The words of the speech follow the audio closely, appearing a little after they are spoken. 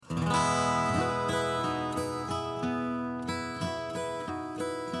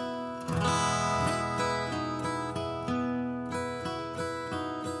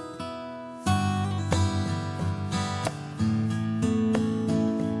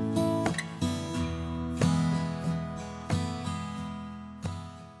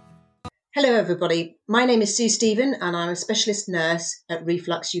Hello, everybody. My name is Sue Stephen, and I'm a specialist nurse at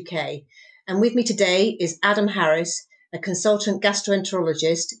Reflux UK. And with me today is Adam Harris, a consultant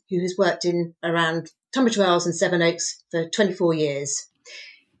gastroenterologist who has worked in around Tunbridge Wells and Sevenoaks for 24 years.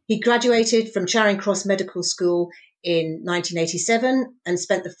 He graduated from Charing Cross Medical School in 1987 and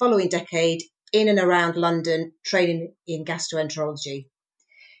spent the following decade in and around London training in gastroenterology.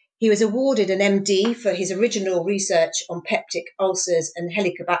 He was awarded an MD for his original research on peptic ulcers and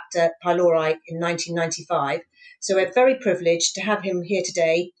Helicobacter pylori in 1995. So we're very privileged to have him here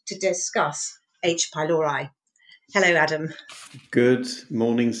today to discuss H. pylori. Hello, Adam. Good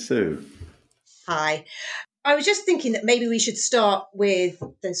morning, Sue. Hi. I was just thinking that maybe we should start with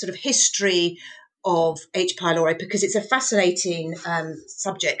the sort of history of H. pylori because it's a fascinating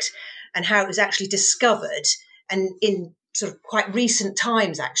subject and how it was actually discovered and in sort of quite recent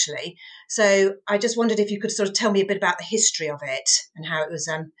times, actually. So I just wondered if you could sort of tell me a bit about the history of it and how it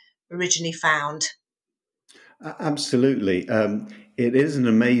was originally found. Absolutely. It is an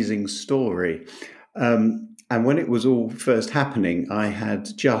amazing story. And when it was all first happening, I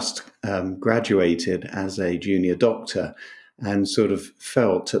had just graduated as a junior doctor and sort of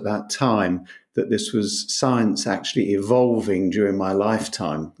felt at that time that this was science actually evolving during my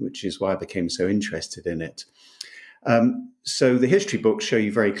lifetime, which is why I became so interested in it. So the history books show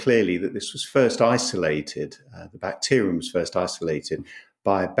you very clearly that this was first isolated, the bacterium was first isolated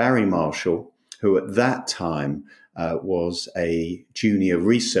by Barry Marshall, who at that time was a junior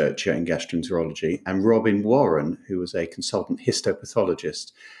researcher in gastroenterology, and Robin Warren, who was a consultant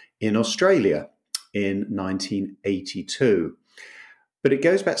histopathologist in Australia in 1982. But it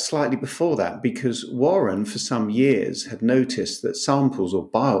goes back slightly before that because Warren, for some years, had noticed that samples or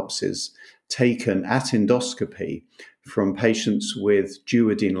biopsies taken at endoscopy from patients with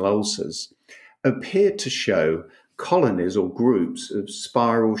duodenal ulcers appeared to show colonies or groups of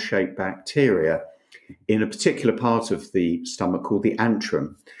spiral-shaped bacteria in a particular part of the stomach called the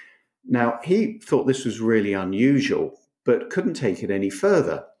antrum. Now, he thought this was really unusual, but couldn't take it any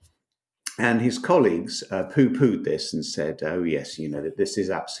further. And his colleagues poo-pooed this and said, oh, yes, this is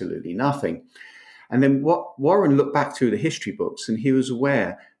absolutely nothing. And then Warren looked back through the history books and he was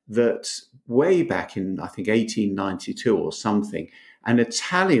aware that way back in, I think, 1892 or something, an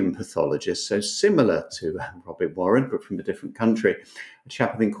Italian pathologist, so similar to Robin Warren, but from a different country, a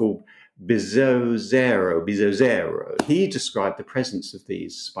chap I think called Bizzozero, he described the presence of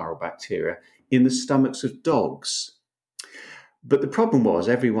these spiral bacteria in the stomachs of dogs. But the problem was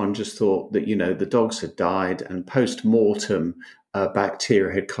everyone just thought that, the dogs had died and post-mortem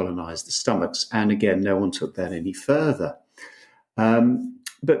bacteria had colonized the stomachs. And again, no one took that any further.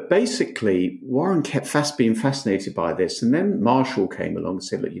 But basically, Warren kept being fascinated by this. And then Marshall came along and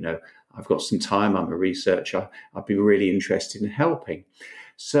said, look, I've got some time. I'm a researcher. I'd be really interested in helping.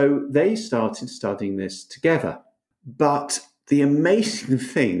 So they started studying this together. But the amazing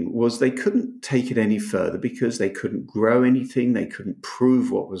thing was they couldn't take it any further because they couldn't grow anything. They couldn't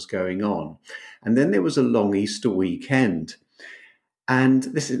prove what was going on. And then there was a long Easter weekend. And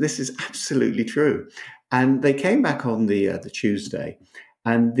this is absolutely true. And they came back on the Tuesday.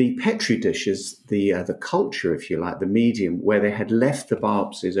 And the Petri dishes, the culture, if you like, the medium where they had left the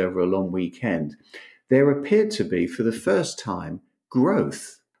biopsies over a long weekend, there appeared to be, for the first time,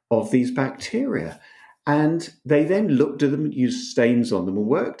 growth of these bacteria. And they then looked at them, used stains on them, and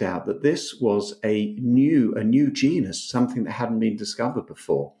worked out that this was a new genus, something that hadn't been discovered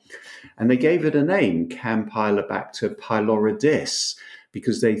before. And they gave it a name, Campylobacter pyloridis,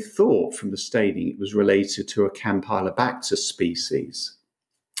 because they thought from the staining it was related to a Campylobacter species.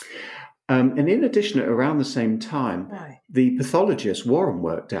 And in addition, around the same time, the pathologist Warren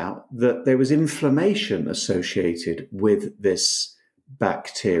worked out that there was inflammation associated with this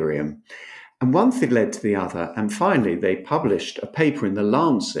bacterium. And one thing led to the other. And finally, they published a paper in The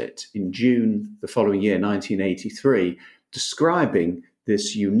Lancet in June the following year, 1983, describing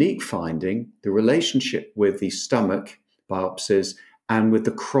this unique finding, the relationship with the stomach biopsies and with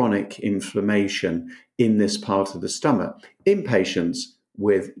the chronic inflammation in this part of the stomach in patients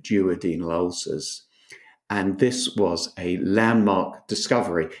with duodenal ulcers. And this was a landmark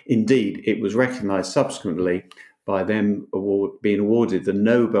discovery. Indeed, it was recognized subsequently by them being awarded the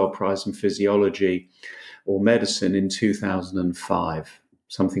Nobel Prize in Physiology or Medicine in 2005.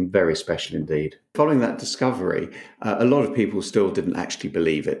 Something very special indeed. Following that discovery, a lot of people still didn't actually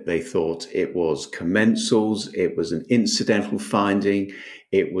believe it. They thought it was commensals, it was an incidental finding,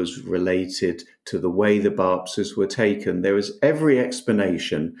 it was related to the way the biopsies were taken. There was every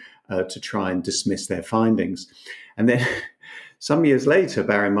explanation to try and dismiss their findings. And then Some years later,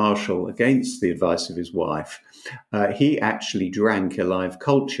 Barry Marshall, against the advice of his wife, he actually drank a live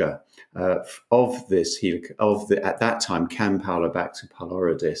culture of at that time Campylobacter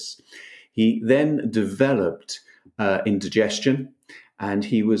pylorhizis. He then developed indigestion, and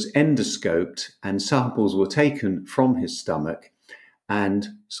he was endoscoped, and samples were taken from his stomach and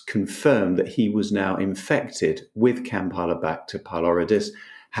confirmed that he was now infected with Campylobacter pylorhizis,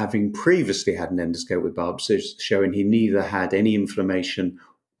 having previously had an endoscope with biopsies showing he neither had any inflammation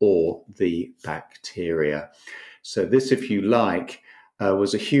or the bacteria. So this, if you like,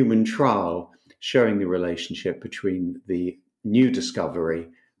 was a human trial showing the relationship between the new discovery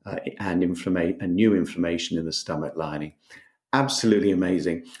and new inflammation in the stomach lining. Absolutely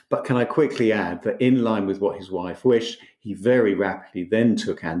amazing. But can I quickly add that in line with what his wife wished, he very rapidly then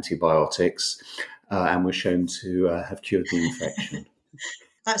took antibiotics and was shown to have cured the infection.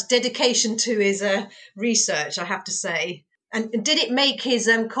 That's dedication to his research, I have to say. And did it make his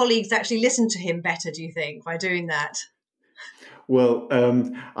colleagues actually listen to him better, do you think, by doing that? Well,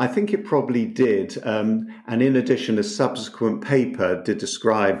 I think it probably did. And in addition, a subsequent paper did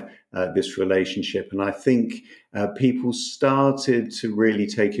describe this relationship. And I think people started to really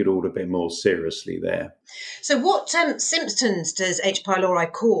take it all a bit more seriously there. So what symptoms does H.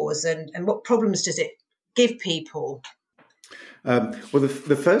 pylori cause, and what problems does it give people? Well,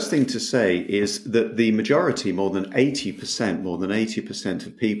 the first thing to say is that the majority, more than 80%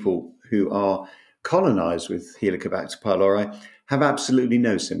 of people who are colonized with Helicobacter pylori have absolutely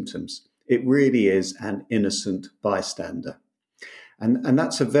no symptoms. It really is an innocent bystander. And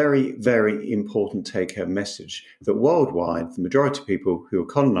that's a very, very important take-home message, that worldwide, the majority of people who are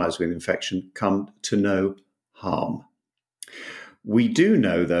colonized with infection come to no harm. We do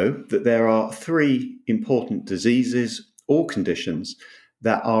know, though, that there are 3 important diseases or conditions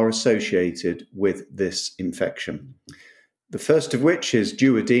that are associated with this infection. The first of which is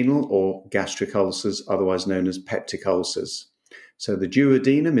duodenal or gastric ulcers, otherwise known as peptic ulcers. So the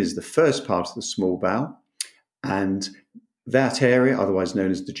duodenum is the first part of the small bowel, and that area, otherwise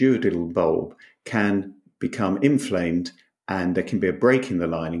known as the duodenal bulb, can become inflamed, and there can be a break in the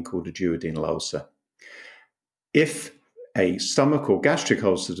lining called a duodenal ulcer. If a stomach or gastric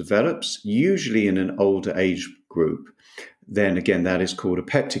ulcer develops, usually in an older age group, then again that is called a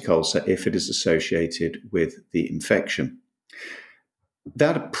peptic ulcer if it is associated with the infection.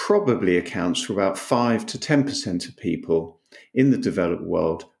 That probably accounts for about 5 to 10% of people in the developed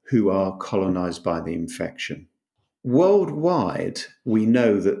world who are colonized by the infection. Worldwide, we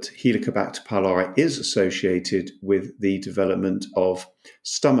know that Helicobacter pylori is associated with the development of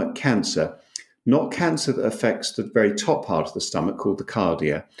stomach cancer, not cancer that affects the very top part of the stomach called the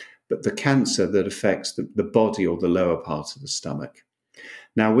cardia, but the cancer that affects the body or the lower part of the stomach.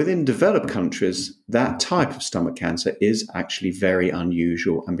 Now, within developed countries, that type of stomach cancer is actually very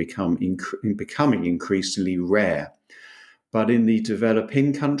unusual and becoming increasingly rare. But in the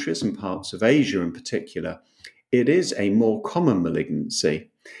developing countries and parts of Asia in particular, it is a more common malignancy,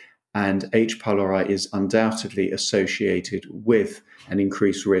 and H. pylori is undoubtedly associated with an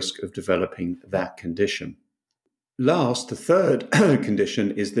increased risk of developing that condition. Last, the third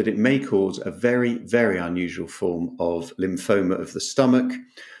condition is that it may cause a very, very unusual form of lymphoma of the stomach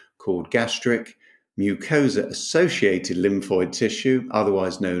called gastric mucosa-associated lymphoid tissue,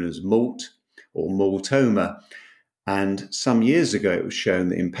 otherwise known as MALT or maltoma. And some years ago, it was shown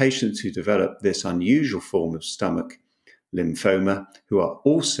that in patients who develop this unusual form of stomach lymphoma, who are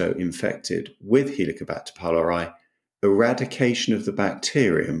also infected with Helicobacter pylori, eradication of the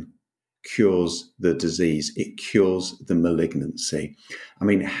bacterium cures the disease. It cures the malignancy. I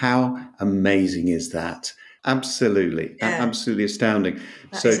mean, how amazing is that? Absolutely, absolutely astounding.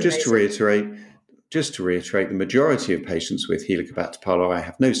 So just to reiterate, the majority of patients with Helicobacter pylori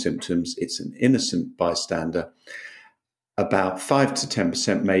have no symptoms. It's an innocent bystander. About 5 to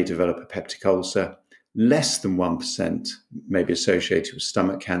 10% may develop a peptic ulcer. Less than 1% may be associated with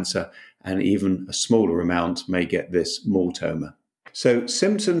stomach cancer, and even a smaller amount may get this maltoma. So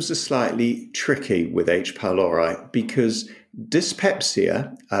symptoms are slightly tricky with H. pylori because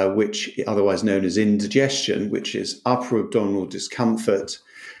dyspepsia, which otherwise known as indigestion, which is upper abdominal discomfort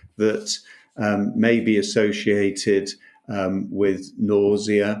that may be associated with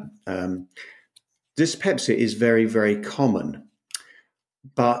nausea. Dyspepsia is very, very common,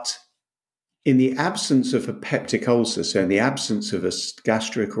 but in the absence of a peptic ulcer, so in the absence of a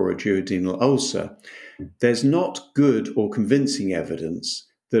gastric or a duodenal ulcer, there's not good or convincing evidence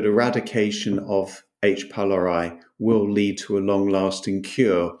that eradication of H. pylori will lead to a long-lasting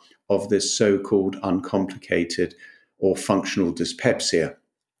cure of this so-called uncomplicated or functional dyspepsia.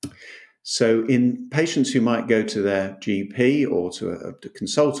 So in patients who might go to their GP or to a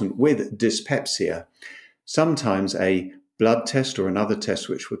consultant with dyspepsia, sometimes a blood test or another test,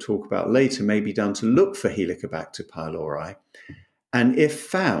 which we'll talk about later, may be done to look for Helicobacter pylori. And if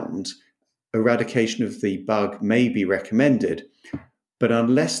found, eradication of the bug may be recommended. But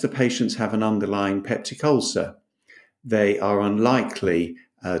unless the patients have an underlying peptic ulcer, they are unlikely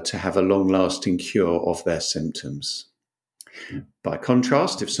to have a long-lasting cure of their symptoms. By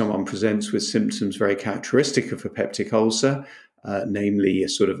contrast, if someone presents with symptoms very characteristic of a peptic ulcer, namely a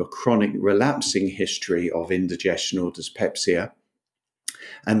sort of a chronic relapsing history of indigestion or dyspepsia,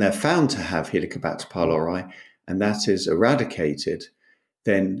 and they're found to have Helicobacter pylori, and that is eradicated,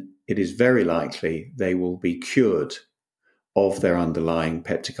 then it is very likely they will be cured of their underlying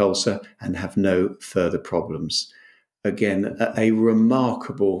peptic ulcer and have no further problems. Again, a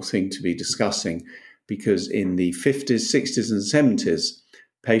remarkable thing to be discussing, because in the 50s, 60s and 70s,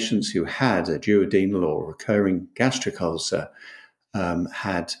 patients who had a duodenal or recurring gastric ulcer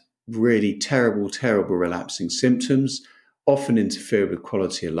had really terrible relapsing symptoms, often interfered with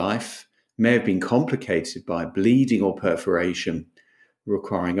quality of life, may have been complicated by bleeding or perforation,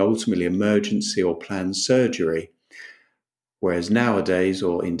 requiring ultimately emergency or planned surgery. Whereas nowadays,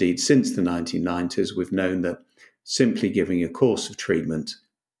 or indeed since the 1990s, we've known that simply giving a course of treatment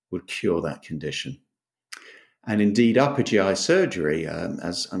would cure that condition. And indeed, upper GI surgery,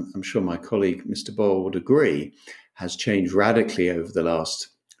 as I'm sure my colleague Mr. Boyle would agree, has changed radically over the last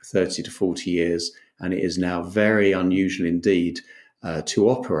 30 to 40 years, and it is now very unusual indeed to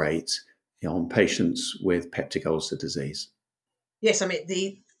operate on patients with peptic ulcer disease. Yes, I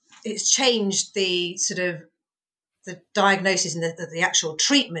mean, it's changed the sort of the diagnosis and the actual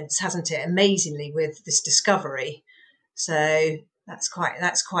treatments, hasn't it, amazingly, with this discovery. So that's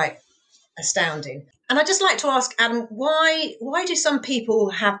quite astounding. And I'd just like to ask, Adam, why do some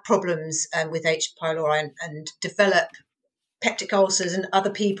people have problems with H. pylori and develop peptic ulcers and other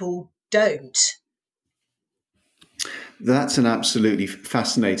people don't? That's an absolutely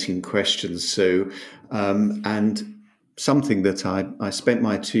fascinating question, Sue, and something that I spent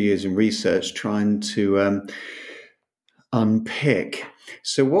my 2 years in research trying to unpick.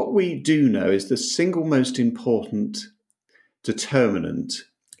 So what we do know is the single most important determinant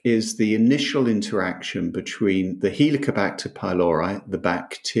is the initial interaction between the Helicobacter pylori, the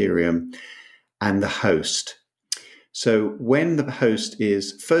bacterium, and the host. So when the host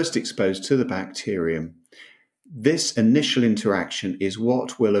is first exposed to the bacterium, this initial interaction is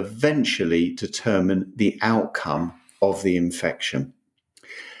what will eventually determine the outcome of the infection.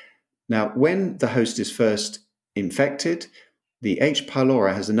 Now, when the host is first infected, the H.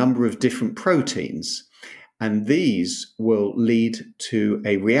 pylori has a number of different proteins, and these will lead to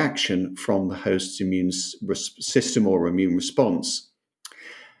a reaction from the host's immune system or immune response.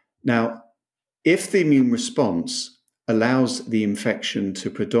 Now, if the immune response allows the infection to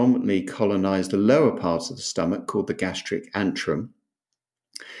predominantly colonize the lower parts of the stomach, called the gastric antrum,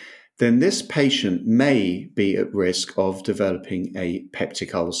 then this patient may be at risk of developing a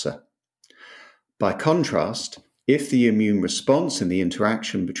peptic ulcer. By contrast, if the immune response and the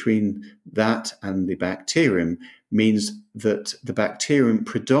interaction between that and the bacterium means that the bacterium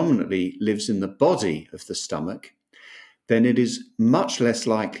predominantly lives in the body of the stomach, then it is much less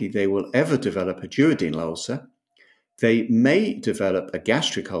likely they will ever develop a duodenal ulcer. They may develop a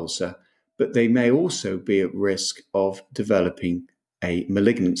gastric ulcer, but they may also be at risk of developing a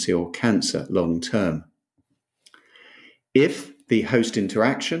malignancy or cancer long term. If the host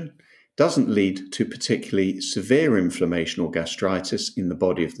interaction doesn't lead to particularly severe inflammation or gastritis in the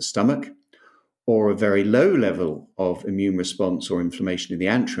body of the stomach, or a very low level of immune response or inflammation in the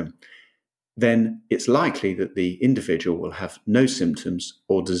antrum, then it's likely that the individual will have no symptoms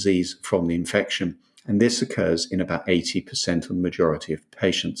or disease from the infection. And this occurs in about 80% of the majority of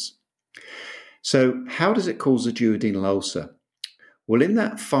patients. So how does it cause a duodenal ulcer? Well, in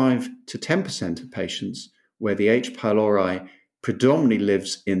that 5 to 10% of patients where the H. pylori predominantly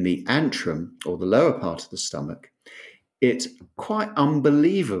lives in the antrum or the lower part of the stomach, it quite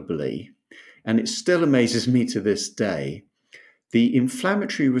unbelievably, and it still amazes me to this day, the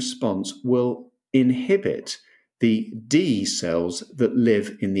inflammatory response will inhibit the D cells that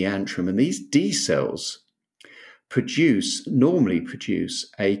live in the antrum. And these D cells normally produce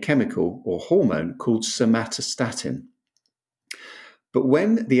a chemical or hormone called somatostatin. But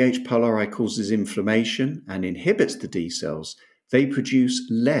when the H. pylori causes inflammation and inhibits the D cells, they produce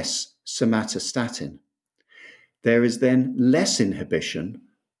less somatostatin. There is then less inhibition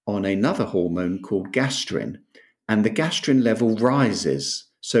on another hormone called gastrin, and the gastrin level rises,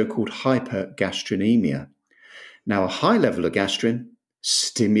 so-called hypergastrinemia. Now, a high level of gastrin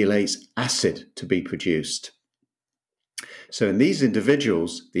stimulates acid to be produced. So in these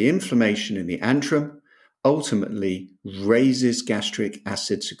individuals, the inflammation in the antrum ultimately raises gastric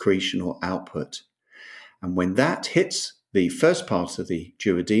acid secretion or output. And when that hits the first part of the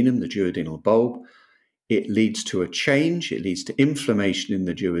duodenum, the duodenal bulb, it leads to a change, it leads to inflammation in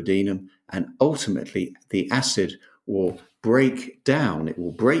the duodenum, and ultimately the acid will break down. It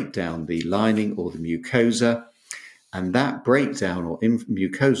will break down the lining or the mucosa, and that breakdown or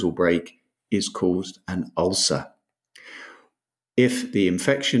mucosal break is caused an ulcer. If the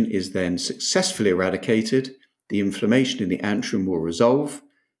infection is then successfully eradicated, the inflammation in the antrum will resolve,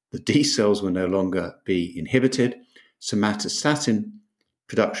 the D cells will no longer be inhibited, somatostatin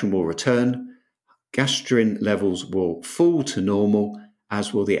production will return, gastrin levels will fall to normal,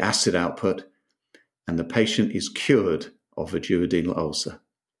 as will the acid output, and the patient is cured of a duodenal ulcer.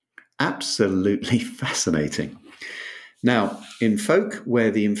 Absolutely fascinating. Now, in folk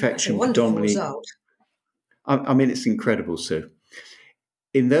where the infection predominantly... result. I mean, it's incredible, Sue.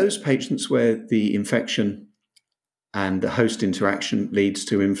 In those patients where the infection and the host interaction leads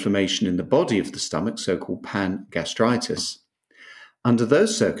to inflammation in the body of the stomach, so-called pangastritis, under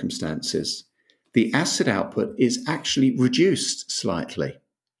those circumstances, the acid output is actually reduced slightly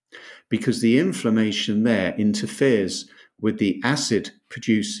because the inflammation there interferes with the acid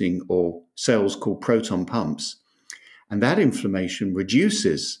producing or cells called proton pumps, and that inflammation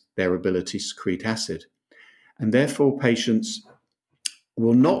reduces their ability to secrete acid, and therefore patients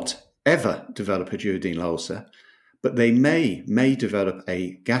will not ever develop a duodenal ulcer, but they may develop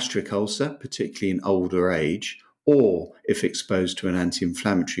a gastric ulcer, particularly in older age, or if exposed to an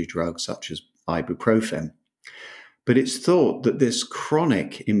anti-inflammatory drug such as ibuprofen. But it's thought that this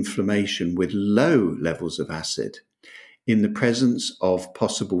chronic inflammation with low levels of acid, in the presence of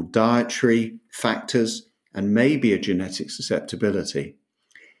possible dietary factors and maybe a genetic susceptibility,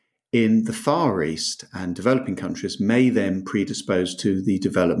 in the Far East and developing countries may then predispose to the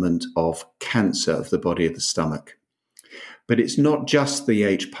development of cancer of the body of the stomach. But it's not just the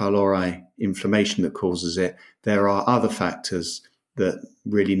H. pylori inflammation that causes it. There are other factors that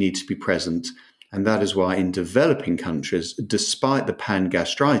really need to be present. And that is why in developing countries, despite the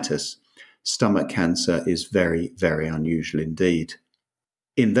pangastritis, stomach cancer is very, very unusual indeed.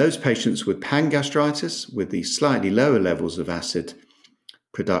 In those patients with pangastritis, with the slightly lower levels of acid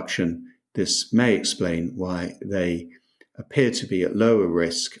production, this may explain why they appear to be at lower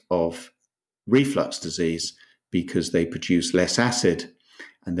risk of reflux disease, because they produce less acid,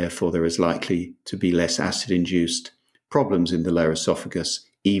 and therefore there is likely to be less acid-induced problems in the lower esophagus,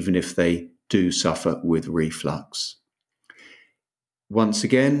 even if they do suffer with reflux. Once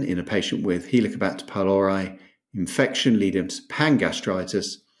again, in a patient with Helicobacter pylori infection leading to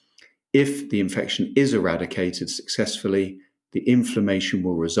pangastritis, if the infection is eradicated successfully, the inflammation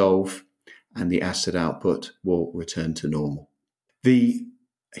will resolve and the acid output will return to normal. The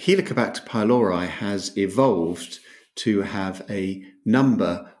Helicobacter pylori has evolved to have a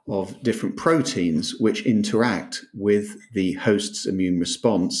number of different proteins which interact with the host's immune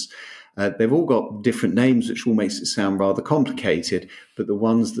response. They've all got different names, which all makes it sound rather complicated, but the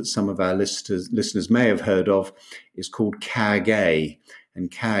ones that some of our listeners may have heard of is called CAG-A,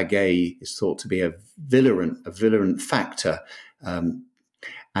 and CAG-A is thought to be a virulent factor,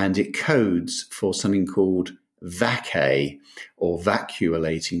 and it codes for something called VAC-A, or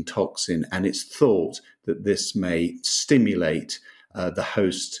vacuolating toxin, and it's thought that this may stimulate the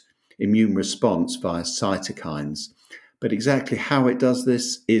host immune response via cytokines. But exactly how it does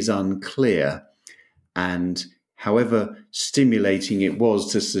this is unclear, and however stimulating it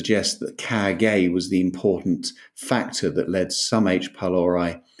was to suggest that CAG-A was the important factor that led some H.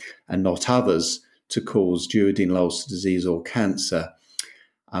 pylori and not others to cause duodenal ulcer disease or cancer,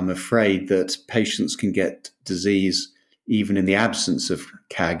 I'm afraid that patients can get disease even in the absence of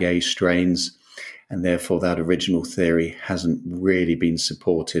CAG-A strains, and therefore that original theory hasn't really been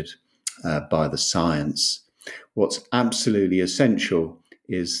supported by the science. What's absolutely essential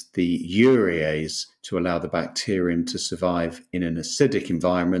is the urease to allow the bacterium to survive in an acidic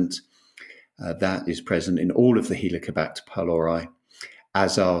environment. That is present in all of the Helicobacter pylori,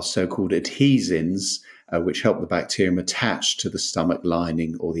 as are so-called adhesins, which help the bacterium attach to the stomach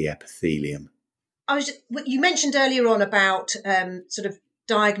lining or the epithelium. You mentioned earlier on about sort of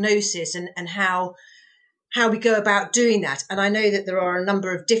diagnosis and how we go about doing that. And I know that there are a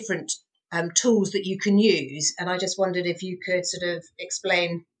number of different tools that you can use. And I just wondered if you could sort of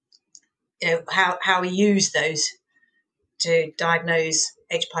explain, how we use those to diagnose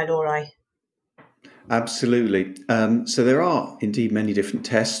H. pylori. Absolutely. So there are indeed many different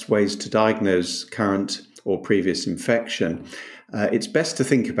ways to diagnose current or previous infection. It's best to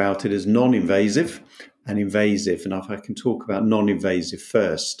think about it as non-invasive and invasive. And if I can talk about non-invasive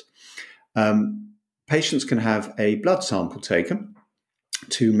first, patients can have a blood sample taken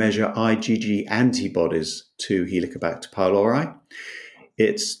to measure IgG antibodies to Helicobacter pylori.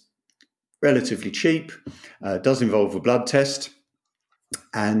 It's relatively cheap, does involve a blood test,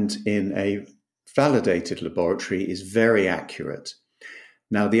 and in a validated laboratory is very accurate.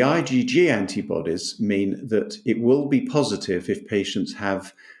 Now, the IgG antibodies mean that it will be positive if patients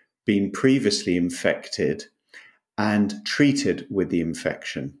have been previously infected and treated for the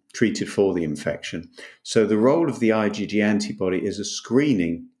infection. So the role of the IgG antibody is a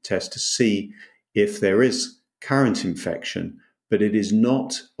screening test to see if there is current infection, but it is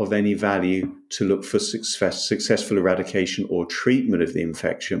not of any value to look for successful eradication or treatment of the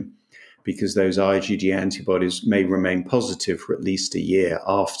infection, because those IgG antibodies may remain positive for at least a year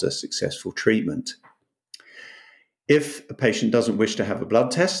after successful treatment. If a patient doesn't wish to have a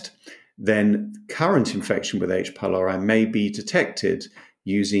blood test, then current infection with H. pylori may be detected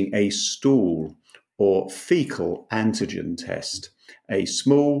using a stool or fecal antigen test. A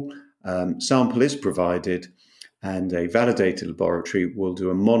small sample is provided, and a validated laboratory will do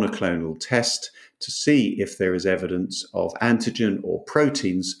a monoclonal test to see if there is evidence of antigen or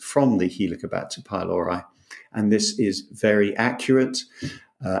proteins from the Helicobacter pylori. And this is very accurate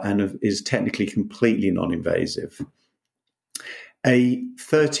and is technically completely non-invasive. A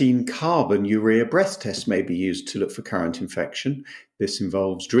 13-carbon urea breath test may be used to look for current infection. This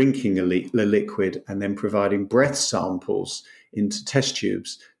involves drinking a liquid and then providing breath samples into test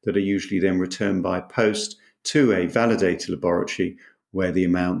tubes that are usually then returned by post to a validated laboratory, where the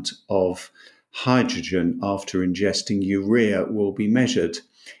amount of hydrogen after ingesting urea will be measured.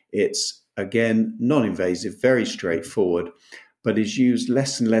 It's, again, non-invasive, very straightforward, but is used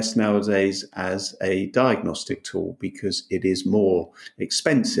less and less nowadays as a diagnostic tool because it is more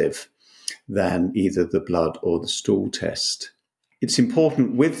expensive than either the blood or the stool test. It's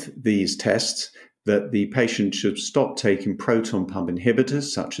important with these tests that the patient should stop taking proton pump inhibitors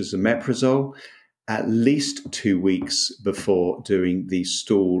such as omeprazole at least 2 weeks before doing the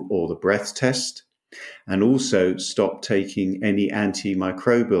stool or the breath test, and also stop taking any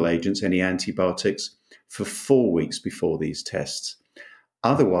antimicrobial agents, any antibiotics, for 4 weeks before these tests.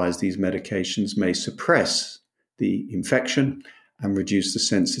 Otherwise, these medications may suppress the infection and reduce the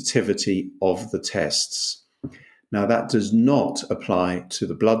sensitivity of the tests. Now, that does not apply to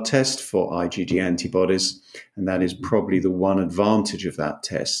the blood test for IgG antibodies, and that is probably the one advantage of that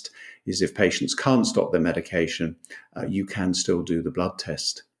test, is if patients can't stop their medication, you can still do the blood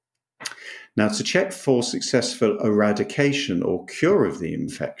test. Now, to check for successful eradication or cure of the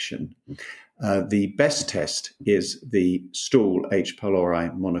infection, the best test is the stool H.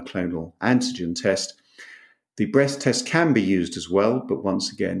 pylori monoclonal antigen test. The breath test can be used as well, but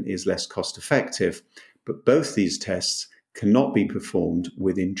once again is less cost effective. But both these tests cannot be performed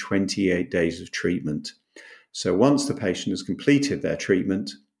within 28 days of treatment. So once the patient has completed their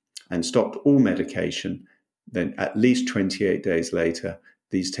treatment and stopped all medication, then at least 28 days later,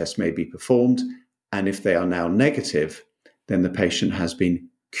 these tests may be performed. And if they are now negative, then the patient has been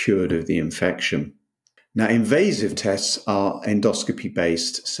cured of the infection. Now, invasive tests are endoscopy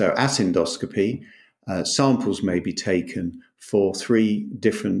based. So at endoscopy, samples may be taken for 3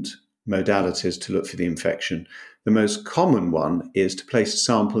 different modalities to look for the infection. The most common one is to place a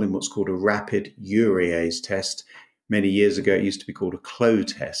sample in what's called a rapid urease test. Many years ago, it used to be called a CLO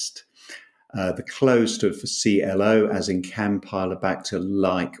test. The CLO stood for CLO, as in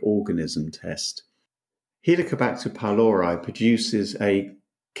Campylobacter-like organism test. Helicobacter pylori produces a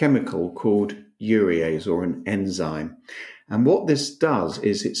chemical called urease, or an enzyme. And what this does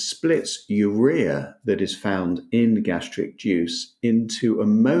is it splits urea that is found in gastric juice into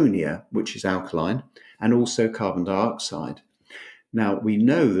ammonia, which is alkaline, and also carbon dioxide. Now, we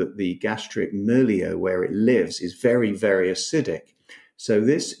know that the gastric milieu where it lives is very, very acidic. So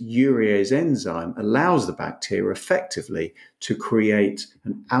this urease enzyme allows the bacteria effectively to create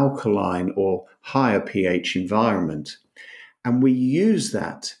an alkaline or higher pH environment. And we use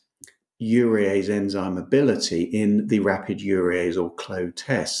that urease enzyme ability in the rapid urease or CLO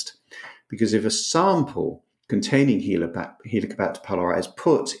test. Because if a sample containing Helicobacter pylori is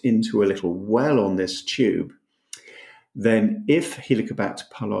put into a little well on this tube, then if Helicobacter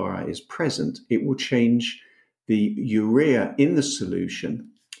pylori is present, it will change the urea in the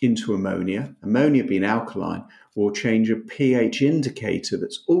solution into ammonia. Ammonia being alkaline will change a pH indicator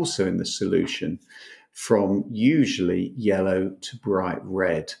that's also in the solution from usually yellow to bright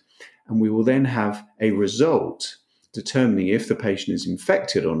red. And we will then have a result determining if the patient is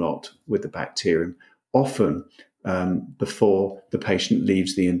infected or not with the bacterium. Often before the patient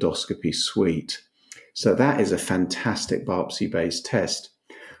leaves the endoscopy suite. So that is a fantastic biopsy-based test.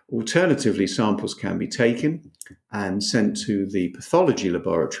 Alternatively, samples can be taken and sent to the pathology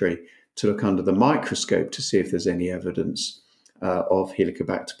laboratory to look under the microscope to see if there's any evidence of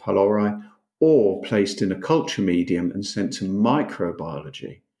Helicobacter pylori, or placed in a culture medium and sent to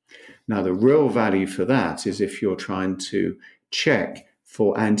microbiology. Now, the real value for that is if you're trying to check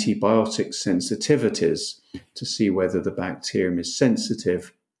for antibiotic sensitivities to see whether the bacterium is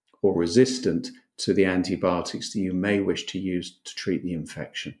sensitive or resistant to the antibiotics that you may wish to use to treat the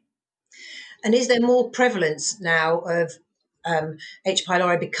infection. And is there more prevalence now of H.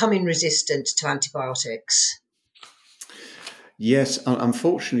 pylori becoming resistant to antibiotics? Yes,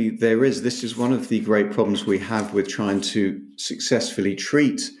 unfortunately, there is. This is one of the great problems we have with trying to successfully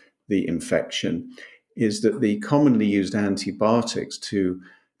treat the infection, is that the commonly used antibiotics to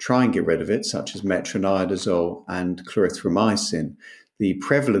try and get rid of it, such as metronidazole and clarithromycin, the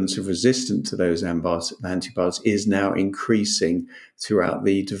prevalence of resistance to those antibiotics is now increasing throughout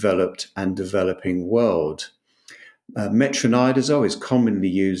the developed and developing world. Metronidazole is commonly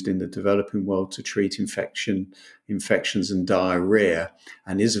used in the developing world to treat infections and diarrhea,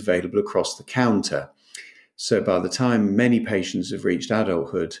 and is available across the counter. So by the time many patients have reached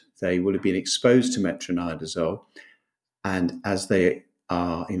adulthood, they will have been exposed to metronidazole, and as they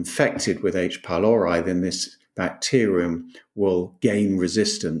are infected with H. pylori, then this bacterium will gain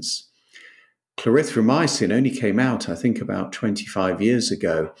resistance. Clarithromycin only came out, I think, about 25 years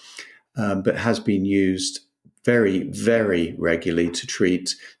ago, but has been used very, very regularly to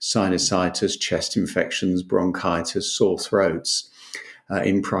treat sinusitis, chest infections, bronchitis, sore throats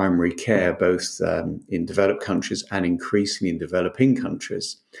in primary care, both in developed countries and increasingly in developing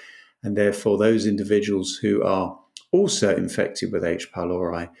countries. And therefore, those individuals who are also infected with H.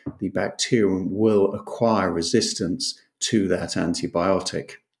 pylori, the bacterium will acquire resistance to that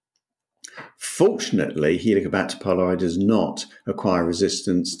antibiotic. Fortunately, Helicobacter pylori does not acquire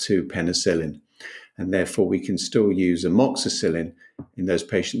resistance to penicillin, and therefore we can still use amoxicillin in those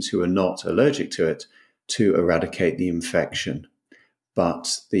patients who are not allergic to it to eradicate the infection.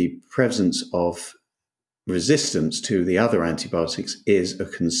 But the presence of resistance to the other antibiotics is a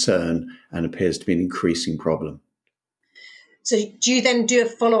concern and appears to be an increasing problem. So do you then do a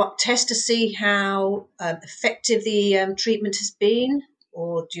follow-up test to see how effective the treatment has been,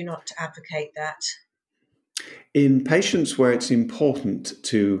 or do you not advocate that? In patients where it's important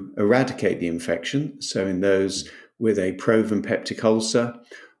to eradicate the infection, so in those with a proven peptic ulcer,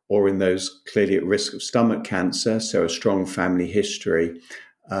 or in those clearly at risk of stomach cancer, so a strong family history,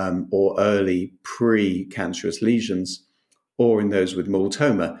 or early pre-cancerous lesions, or in those with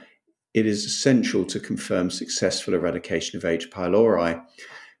multoma, it is essential to confirm successful eradication of H. pylori,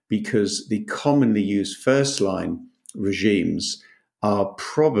 because the commonly used first-line regimes are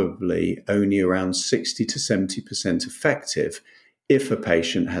probably only around 60 to 70% effective if a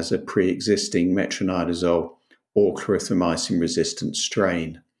patient has a pre-existing metronidazole or clarithromycin-resistant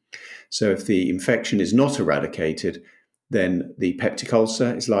strain. So if the infection is not eradicated, then the peptic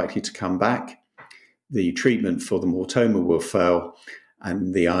ulcer is likely to come back, the treatment for the multoma will fail,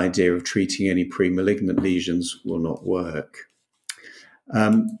 and the idea of treating any pre-malignant lesions will not work.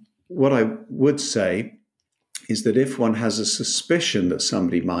 What I would say is that if one has a suspicion that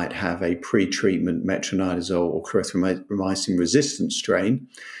somebody might have a pre-treatment metronidazole or clarithromycin-resistant strain,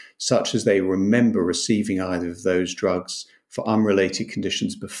 such as they remember receiving either of those drugs for unrelated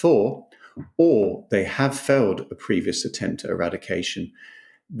conditions before, or they have failed a previous attempt at eradication,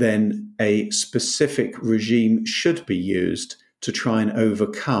 then a specific regime should be used to try and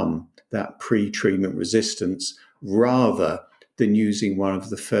overcome that pre-treatment resistance, rather than using one of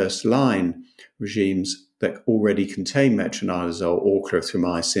the first-line regimes that already contain metronidazole or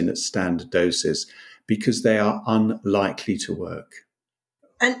clarithromycin at standard doses, because they are unlikely to work.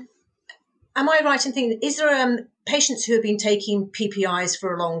 And am I right in thinking, is there patients who have been taking PPIs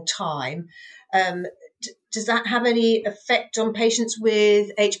for a long time? Does that have any effect on patients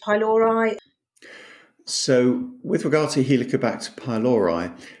with H. pylori? So with regard to Helicobacter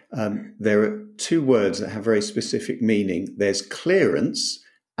pylori, there are two words that have very specific meaning. There's clearance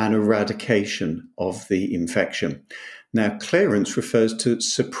and eradication of the infection. Now, clearance refers to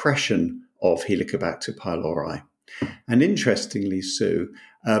suppression of Helicobacter pylori. And interestingly, Sue,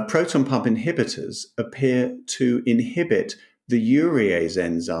 proton pump inhibitors appear to inhibit the urease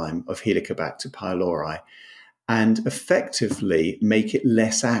enzyme of Helicobacter pylori and effectively make it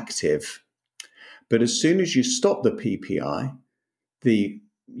less active. But as soon as you stop the PPI, the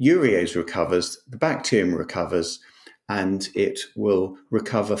urease recovers, the bacterium recovers, and it will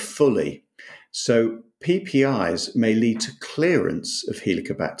recover fully. So PPIs may lead to clearance of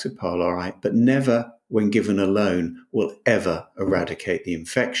Helicobacter pylori, but never, when given alone, will ever eradicate the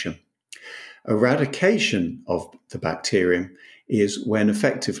infection. Eradication of the bacterium is when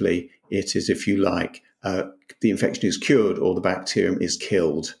effectively it is, if you like, the infection is cured or the bacterium is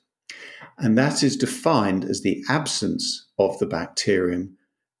killed. And that is defined as the absence of the bacterium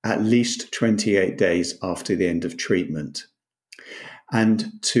at least 28 days after the end of treatment.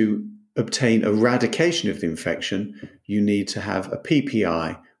 And to obtain eradication of the infection, you need to have a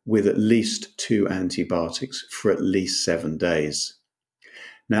PPI with at least 2 antibiotics for at least 7 days.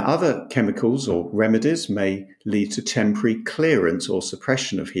 Now, other chemicals or remedies may lead to temporary clearance or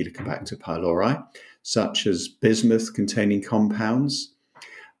suppression of Helicobacter pylori, such as bismuth-containing compounds,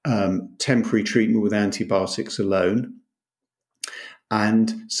 temporary treatment with antibiotics alone,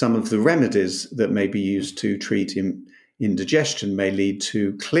 and some of the remedies that may be used to treat indigestion may lead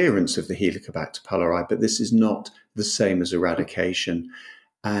to clearance of the Helicobacter pylori, but this is not the same as eradication.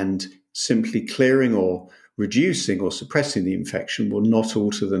 And simply clearing or reducing or suppressing the infection will not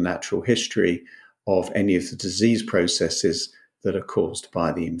alter the natural history of any of the disease processes that are caused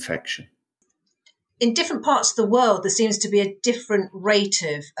by the infection. In different parts of the world, there seems to be a different rate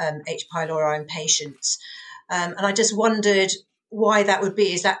of H. pylori in patients. And I just wondered why that would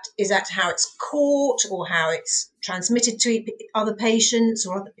be. Is that how it's caught or how it's transmitted to other patients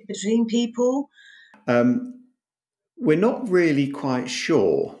or between people? We're not really quite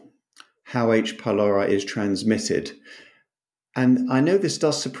sure how H. pylori is transmitted. And I know this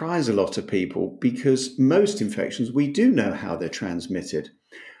does surprise a lot of people because most infections, we do know how they're transmitted.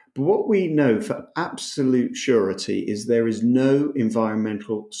 But what we know for absolute surety is there is no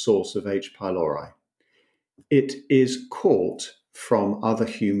environmental source of H. pylori. It is caught from other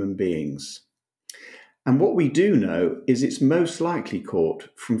human beings. And what we do know is it's most likely caught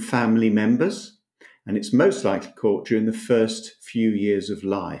from family members, and it's most likely caught during the first few years of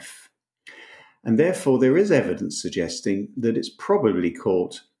life. And therefore, there is evidence suggesting that it's probably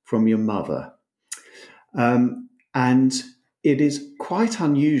caught from your mother. And it is quite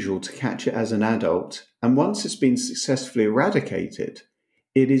unusual to catch it as an adult. And once it's been successfully eradicated,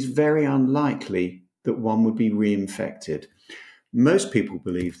 it is very unlikely that one would be reinfected. Most people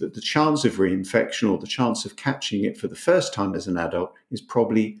believe that the chance of reinfection or the chance of catching it for the first time as an adult is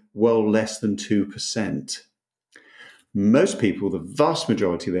probably well less than 2%. Most people, the vast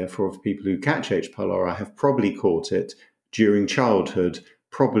majority, therefore, of people who catch H. pylori have probably caught it during childhood,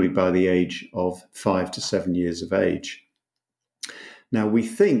 probably by the age of 5 to 7 years of age. Now, we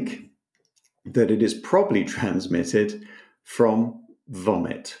think that it is probably transmitted from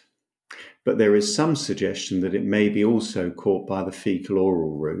vomit, but there is some suggestion that it may be also caught by the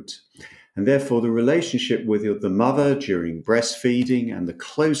fecal-oral route. And therefore, the relationship with the mother during breastfeeding and the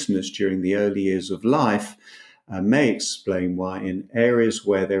closeness during the early years of life may explain why in areas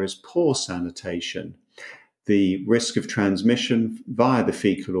where there is poor sanitation, the risk of transmission via the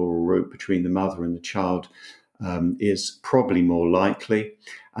fecal-oral route between the mother and the child is probably more likely,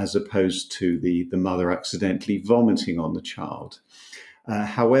 as opposed to the mother accidentally vomiting on the child.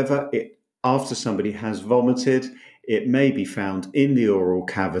 However, after somebody has vomited, it may be found in the oral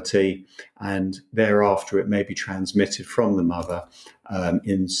cavity, and thereafter it may be transmitted from the mother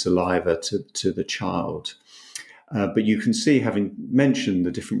in saliva to the child. But you can see, having mentioned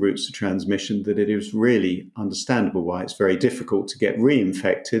the different routes of transmission, that it is really understandable why it's very difficult to get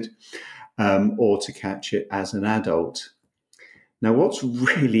reinfected or to catch it as an adult. Now, what's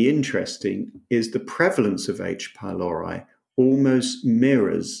really interesting is the prevalence of H. pylori almost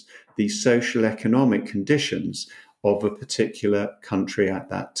mirrors the social economic conditions of a particular country at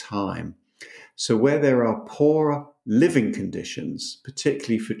that time. So where there are poorer living conditions,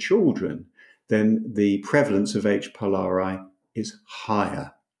 particularly for children, then the prevalence of H. pylori is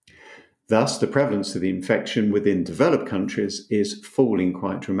higher. Thus, the prevalence of the infection within developed countries is falling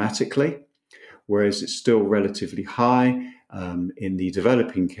quite dramatically, whereas it's still relatively high in the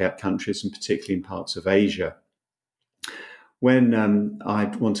developing countries and particularly in parts of Asia. When I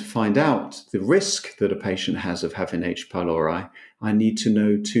want to find out the risk that a patient has of having H. pylori, I need to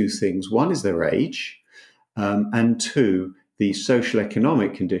know two things. One is their age, and two, the social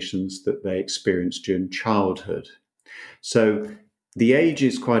economic conditions that they experience during childhood. So the age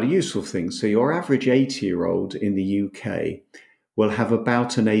is quite a useful thing. So your average 80-year-old in the UK will have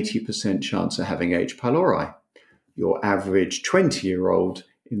about an 80% chance of having H. pylori. Your average 20-year-old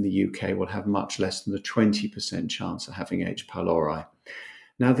in the UK will have much less than a 20% chance of having H. pylori.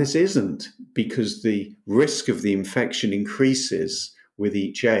 Now, this isn't because the risk of the infection increases with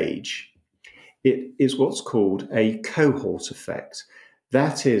each age. It is what's called a cohort effect.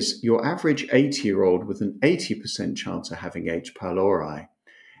 That is, your average 80-year-old with an 80% chance of having H. pylori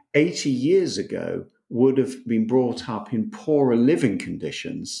 80 years ago would have been brought up in poorer living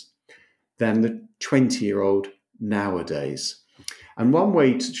conditions than the 20-year-old nowadays. And one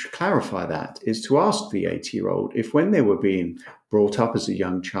way to clarify that is to ask the 80-year-old if when they were being brought up as a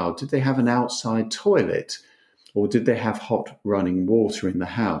young child, did they have an outside toilet or did they have hot running water in the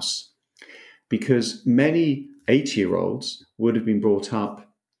house? Because many 80-year-olds would have been brought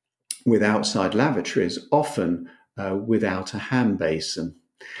up with outside lavatories, often without a hand basin.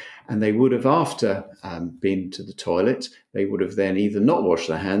 And they would have, after been to the toilet, they would have then either not washed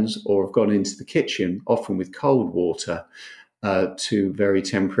their hands or have gone into the kitchen, often with cold water, to very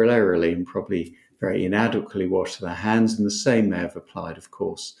temporarily and probably very inadequately wash their hands. And the same may have applied, of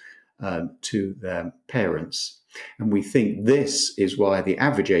course, to their parents. And we think this is why the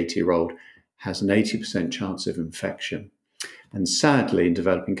average 80-year-old has an 80% chance of infection. And sadly, in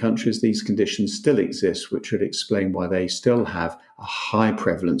developing countries, these conditions still exist, which would explain why they still have a high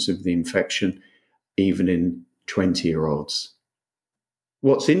prevalence of the infection, even in 20-year-olds.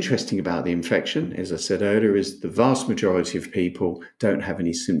 What's interesting about the infection, as I said earlier, is the vast majority of people don't have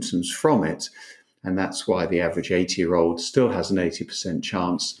any symptoms from it. And that's why the average 80-year-old still has an 80%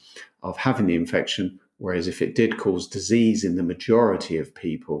 chance of having the infection, whereas if it did cause disease in the majority of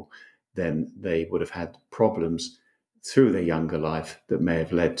people, then they would have had problems through their younger life that may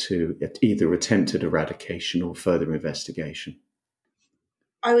have led to either attempted eradication or further investigation.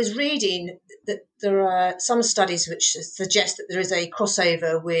 I was reading that there are some studies which suggest that there is a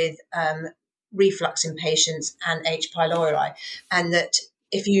crossover with reflux in patients and H. pylori, and that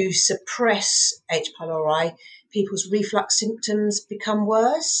if you suppress H. pylori, people's reflux symptoms become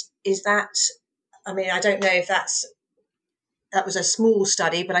worse. Is that, I mean, I don't know if that was a small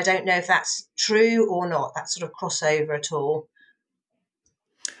study, but I don't know if that's true or not, that sort of crossover at all.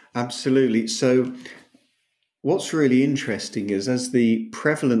 Absolutely. So what's really interesting is as the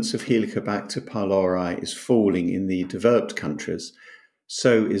prevalence of Helicobacter pylori is falling in the developed countries,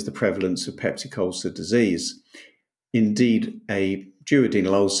 so is the prevalence of peptic ulcer disease. Indeed, a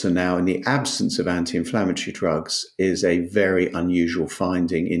duodenal ulcer now, in the absence of anti-inflammatory drugs, is a very unusual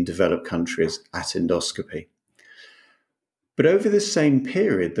finding in developed countries at endoscopy. But over this same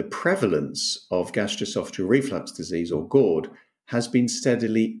period, the prevalence of gastroesophageal reflux disease, or GORD, has been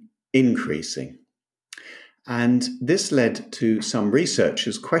steadily increasing. And this led to some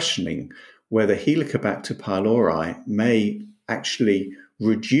researchers questioning whether Helicobacter pylori may actually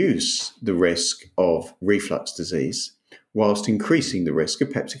reduce the risk of reflux disease whilst increasing the risk of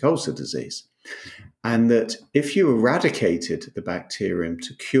peptic ulcer disease. And that if you eradicated the bacterium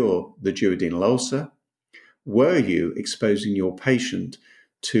to cure the duodenal ulcer, were you exposing your patient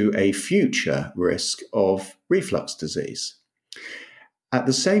to a future risk of reflux disease? At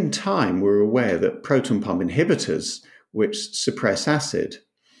the same time, we're aware that proton pump inhibitors, which suppress acid,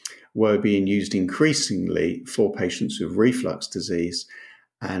 were being used increasingly for patients with reflux disease.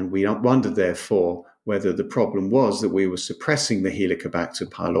 And we wondered, therefore, whether the problem was that we were suppressing the Helicobacter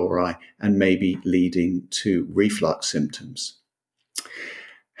pylori and maybe leading to reflux symptoms.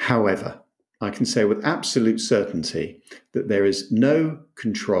 However, I can say with absolute certainty that there is no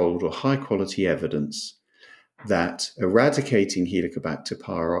controlled or high-quality evidence that eradicating Helicobacter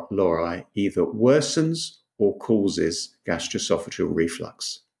pylori either worsens or causes gastroesophageal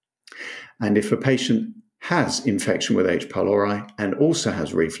reflux. And if a patient has infection with H. pylori and also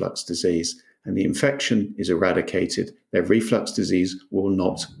has reflux disease, and the infection is eradicated, their reflux disease will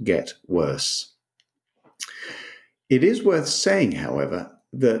not get worse. It is worth saying, however,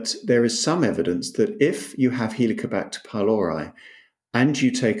 that there is some evidence that if you have Helicobacter pylori and you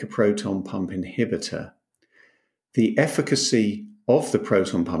take a proton pump inhibitor, the efficacy of the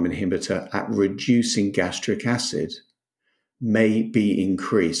proton pump inhibitor at reducing gastric acid may be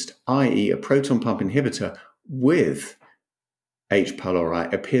increased, i.e. a proton pump inhibitor with H.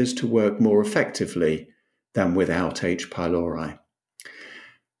 pylori appears to work more effectively than without H. pylori.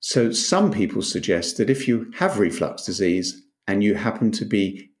 So some people suggest that if you have reflux disease and you happen to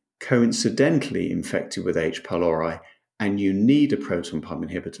be coincidentally infected with H. pylori and you need a proton pump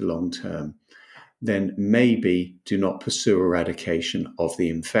inhibitor long term, then maybe do not pursue eradication of the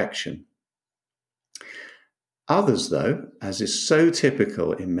infection. Others, though, as is so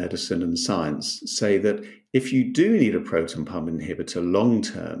typical in medicine and science, say that if you do need a proton pump inhibitor long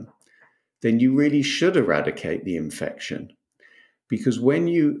term, then you really should eradicate the infection. Because when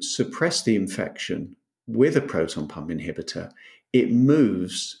you suppress the infection with a proton pump inhibitor, it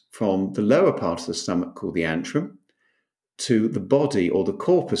moves from the lower part of the stomach called the antrum to the body or the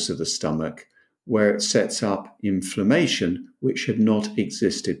corpus of the stomach, where it sets up inflammation which had not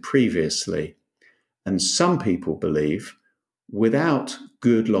existed previously. And some people believe, without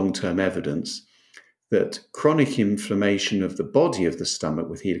good long-term evidence, that chronic inflammation of the body of the stomach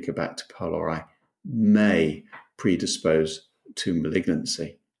with Helicobacter pylori may predispose to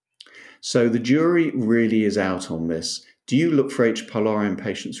malignancy. So the jury really is out on this. Do you look for H. pylori in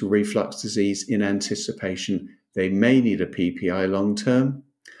patients with reflux disease in anticipation they may need a PPI long-term?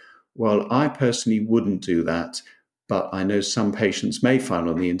 Well, I personally wouldn't do that, but I know some patients may find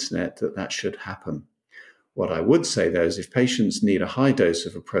on the internet that should happen. What I would say, though, is if patients need a high dose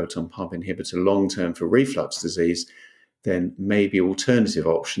of a proton pump inhibitor long-term for reflux disease, then maybe alternative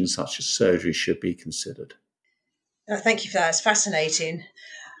options such as surgery should be considered. Thank you for that. It's fascinating.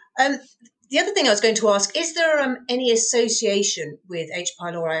 The other thing I was going to ask, is there any association with H.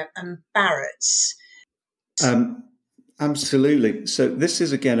 pylori and Barrett's? Absolutely. So this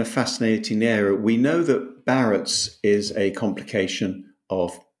is, again, a fascinating area. We know that Barrett's is a complication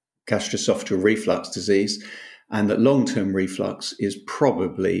of gastroesophageal reflux disease, and that long-term reflux is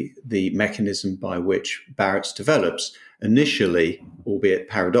probably the mechanism by which Barrett's develops, initially, albeit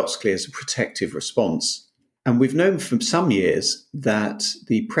paradoxically, as a protective response. And we've known for some years that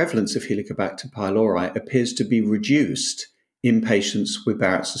the prevalence of Helicobacter pylori appears to be reduced in patients with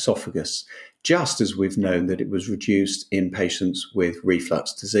Barrett's esophagus, just as we've known that it was reduced in patients with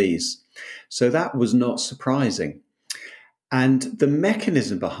reflux disease. So that was not surprising. And the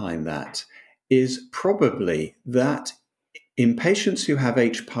mechanism behind that is probably that in patients who have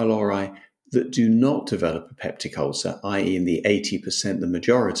H. pylori that do not develop a peptic ulcer, i.e. in the 80%, the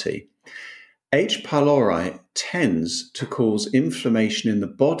majority, H. pylori tends to cause inflammation in the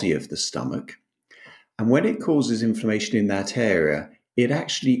body of the stomach. And when it causes inflammation in that area, it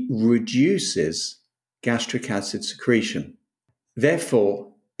actually reduces gastric acid secretion. Therefore,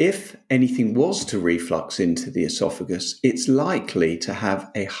 if anything was to reflux into the esophagus, it's likely to have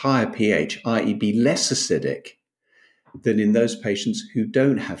a higher pH, i.e. be less acidic than in those patients who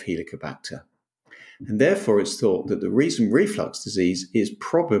don't have Helicobacter. And therefore, it's thought that the reason reflux disease is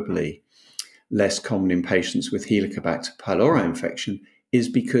probably less common in patients with Helicobacter pylori infection is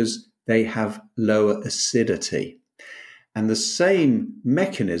because they have lower acidity. And the same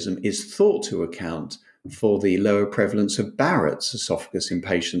mechanism is thought to account for the lower prevalence of Barrett's esophagus in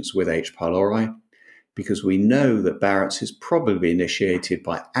patients with H. pylori, because we know that Barrett's is probably initiated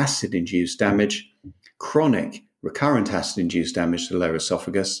by acid-induced damage, chronic recurrent acid-induced damage to the lower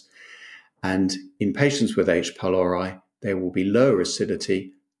esophagus. And in patients with H. pylori, there will be lower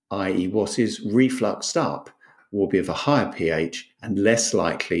acidity, i.e. what is refluxed up will be of a higher pH and less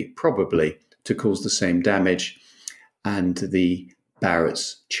likely, probably, to cause the same damage and the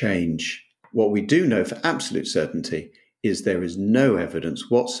Barrett's change. What we do know for absolute certainty is there is no evidence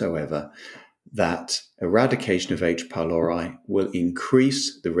whatsoever that eradication of H. pylori will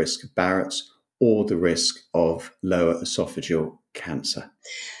increase the risk of Barrett's or the risk of lower esophageal cancer.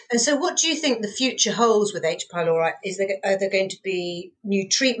 And so what do you think the future holds with H. pylori? Are there going to be new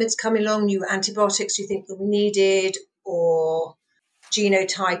treatments coming along, new antibiotics you think will be needed, or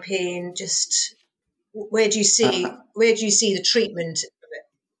genotyping? Just where do you see the treatment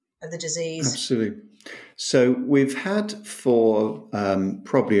of the disease? Absolutely. So we've had for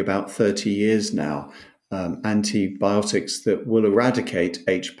probably about 30 years now antibiotics that will eradicate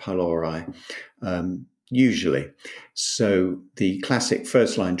H. pylori, usually. So the classic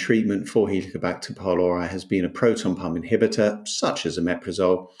first-line treatment for Helicobacter pylori has been a proton pump inhibitor, such as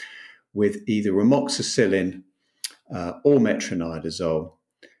omeprazole, with either amoxicillin or metronidazole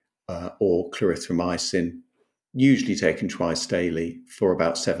or clarithromycin, usually taken twice daily for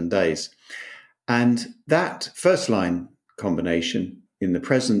about 7 days. And that first-line combination, in the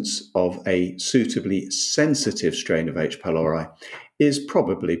presence of a suitably sensitive strain of H. pylori, is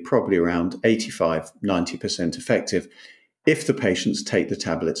probably around 85-90% effective if the patients take the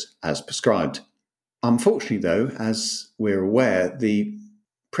tablets as prescribed. Unfortunately, though, as we're aware, the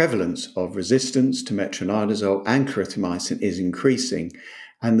prevalence of resistance to metronidazole and clarithromycin is increasing,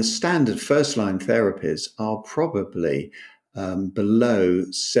 and the standard first-line therapies are probably below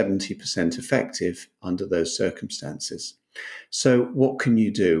 70% effective under those circumstances. So what can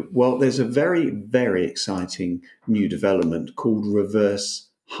you do? Well, there's a very, very exciting new development called reverse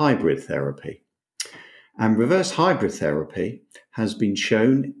hybrid therapy. And reverse hybrid therapy has been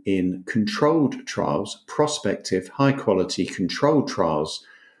shown in controlled trials, prospective, high-quality controlled trials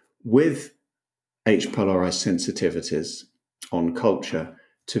with H. pylori sensitivities on culture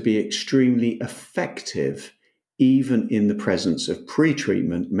to be extremely effective even in the presence of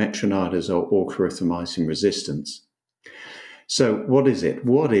pre-treatment metronidazole or clarithromycin resistance. So what is it?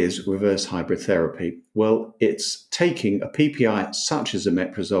 What is reverse hybrid therapy? Well, it's taking a PPI such as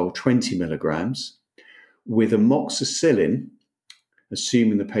omeprazole 20 milligrams with amoxicillin,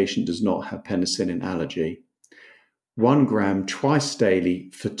 assuming the patient does not have penicillin allergy, 1 gram twice daily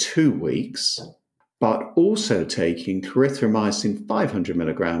for 2 weeks, but also taking clarithromycin 500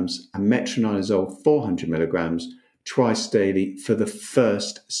 milligrams and metronidazole 400 milligrams twice daily for the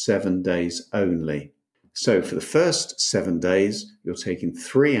first 7 days only. So for the first 7 days, you're taking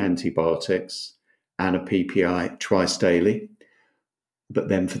 3 antibiotics and a PPI twice daily. But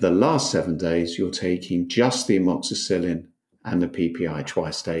then for the last 7 days, you're taking just the amoxicillin and the PPI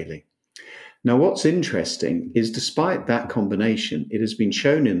twice daily. Now, what's interesting is despite that combination, it has been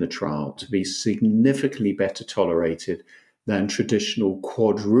shown in the trial to be significantly better tolerated than traditional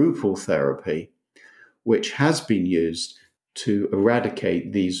quadruple therapy, which has been used to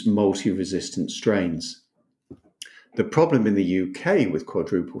eradicate these multi-resistant strains. The problem in the UK with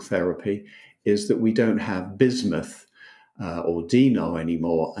quadruple therapy is that we don't have bismuth or DINO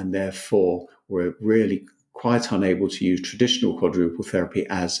anymore, and therefore we're really quite unable to use traditional quadruple therapy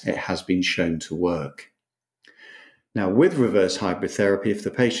as it has been shown to work. Now, with reverse hybrid therapy, if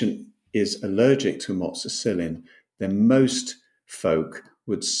the patient is allergic to amoxicillin, then most folk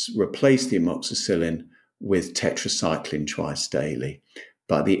would replace the amoxicillin with tetracycline twice daily.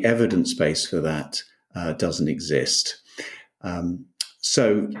 But the evidence base for that doesn't exist.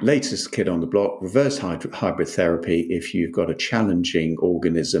 So latest kid on the block, reverse hybrid therapy if you've got a challenging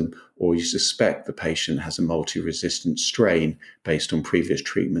organism or you suspect the patient has a multi-resistant strain based on previous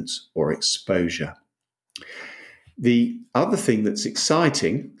treatments or exposure. The other thing that's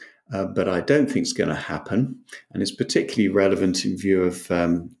exciting, but I don't think is going to happen, and is particularly relevant in view of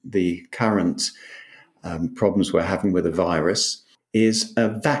the current problems we're having with the virus, is a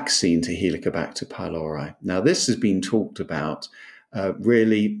vaccine to Helicobacter pylori. Now, this has been talked about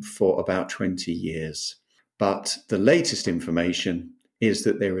really for about 20 years. But the latest information is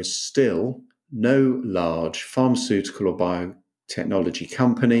that there is still no large pharmaceutical or biotechnology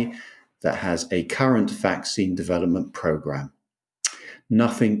company that has a current vaccine development program.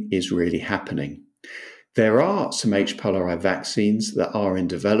 Nothing is really happening. There are some H. pylori vaccines that are in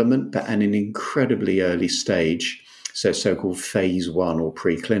development, but at an incredibly early stage, so-called phase 1 or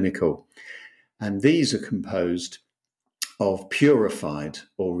preclinical. And these are composed of purified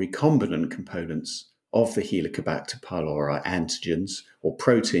or recombinant components of the Helicobacter pylori antigens or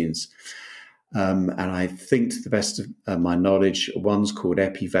proteins. And I think, to the best of my knowledge, one's called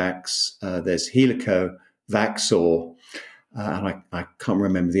Epivax, there's Helicovaxor, and I can't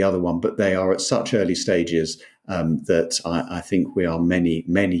remember the other one, but they are at such early stages that I think we are many,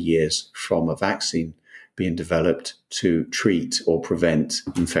 many years from a vaccine being developed to treat or prevent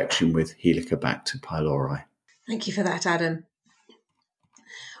infection with Helicobacter pylori. Thank you for that, Adam.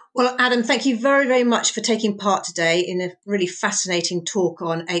 Well, Adam, thank you very, very much for taking part today in a really fascinating talk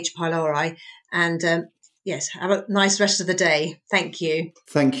on H. pylori. And yes, have a nice rest of the day. Thank you.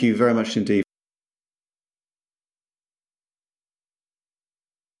 Thank you very much indeed.